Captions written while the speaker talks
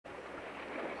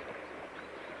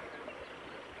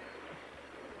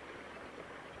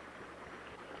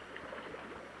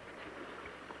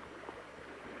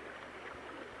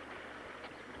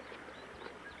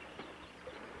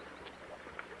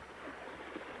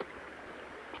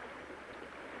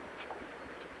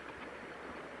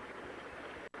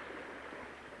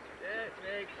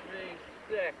makes me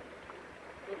sick.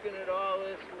 Looking at all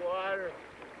this water.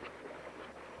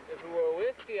 If it were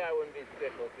whiskey, I wouldn't be sick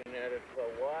looking at it, but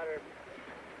water,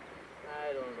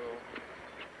 I don't know.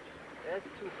 That's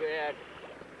too bad.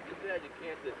 Too bad you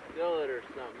can't distill it or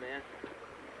something, man.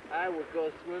 I would go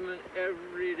swimming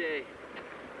every day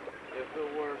if it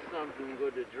were something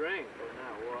good to drink, but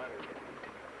not water.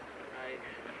 I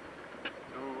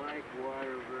don't like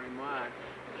water very much.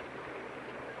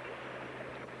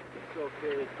 It's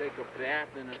okay to take a bath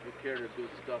in if you care to do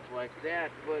stuff like that,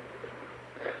 but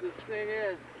the thing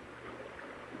is,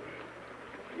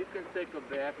 you can take a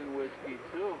bath in whiskey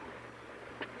too.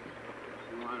 If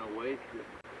you want to waste it.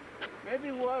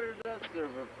 Maybe water does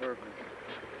serve a purpose.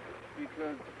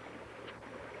 Because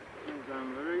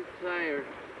I'm very tired.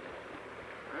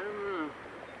 I'm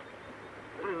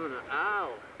gonna,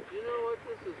 ow. You know what?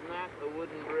 This is not a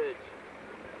wooden bridge.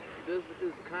 This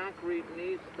is concrete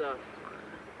knee stuff.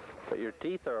 But your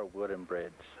teeth are a wooden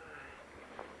bridge.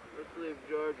 Let's leave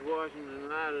George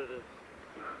Washington out of this.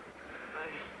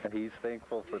 And he's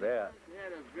thankful for that. He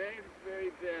had a very,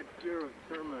 very bad fear of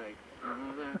termites. You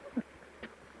know that?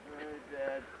 Very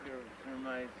bad fear of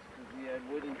termites because he had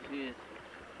wooden teeth,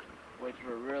 which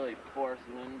were really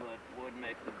porcelain, but would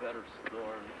make the better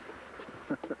story.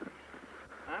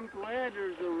 I'm glad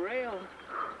there's a rail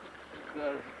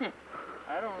because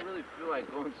I don't really feel like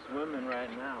going swimming right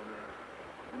now, man.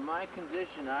 In my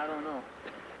condition, I don't know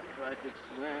if I could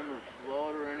swim or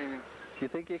float or anything. Do you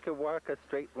think you could walk a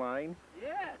straight line?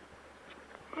 Yes.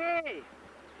 Hey,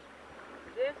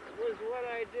 this was what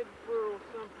I did for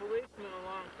some policemen a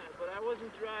long time, but I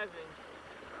wasn't driving.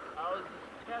 I was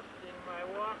just testing my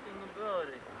walking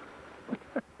ability.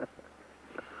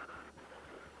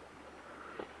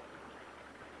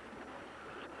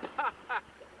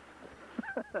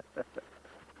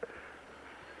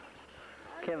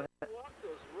 I can walk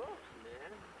those ropes,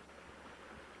 man.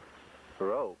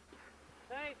 Ropes?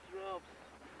 Tight ropes.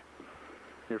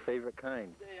 Your favorite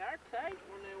kind? They are tight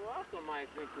when they walk them, I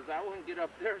think, because I wouldn't get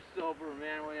up there sober,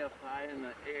 man, way up high in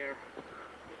the air.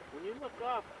 When you look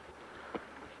up, you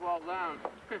fall down.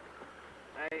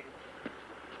 I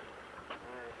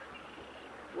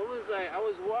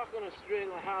was walking a straight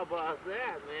line. How about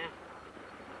that, man?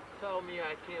 Tell me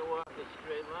I can't walk a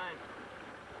straight line.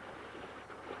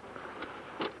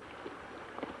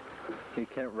 You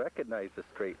can't recognize a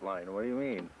straight line. What do you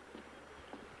mean?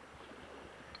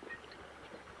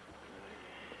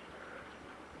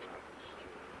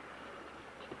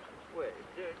 Wait,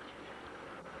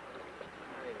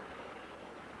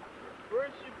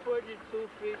 first you put your 2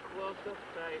 feet close up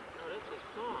tight. Oh, that's a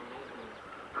song, isn't it?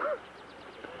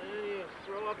 And then you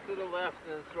throw up to the left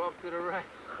and then throw up to the right.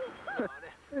 Oh, that's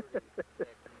pretty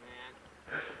sick, man.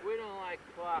 We don't like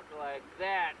talk like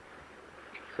that.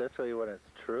 Especially when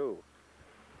it's true.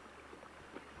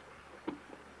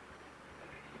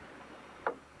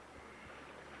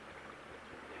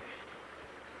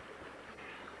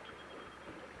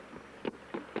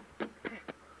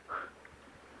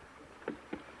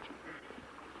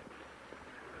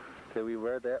 Did we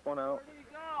wear that one out? Where did he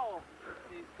go?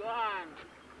 He's gone.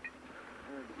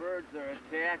 The birds are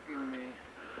attacking me.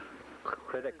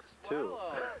 Critics, too.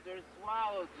 There's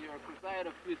swallows here, because I had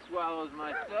a few swallows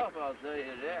myself, I'll tell you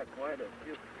that. Quite a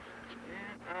few.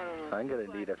 Yeah, I don't know. I'm going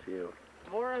to need a few.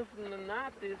 More often than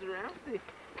not, these are empty.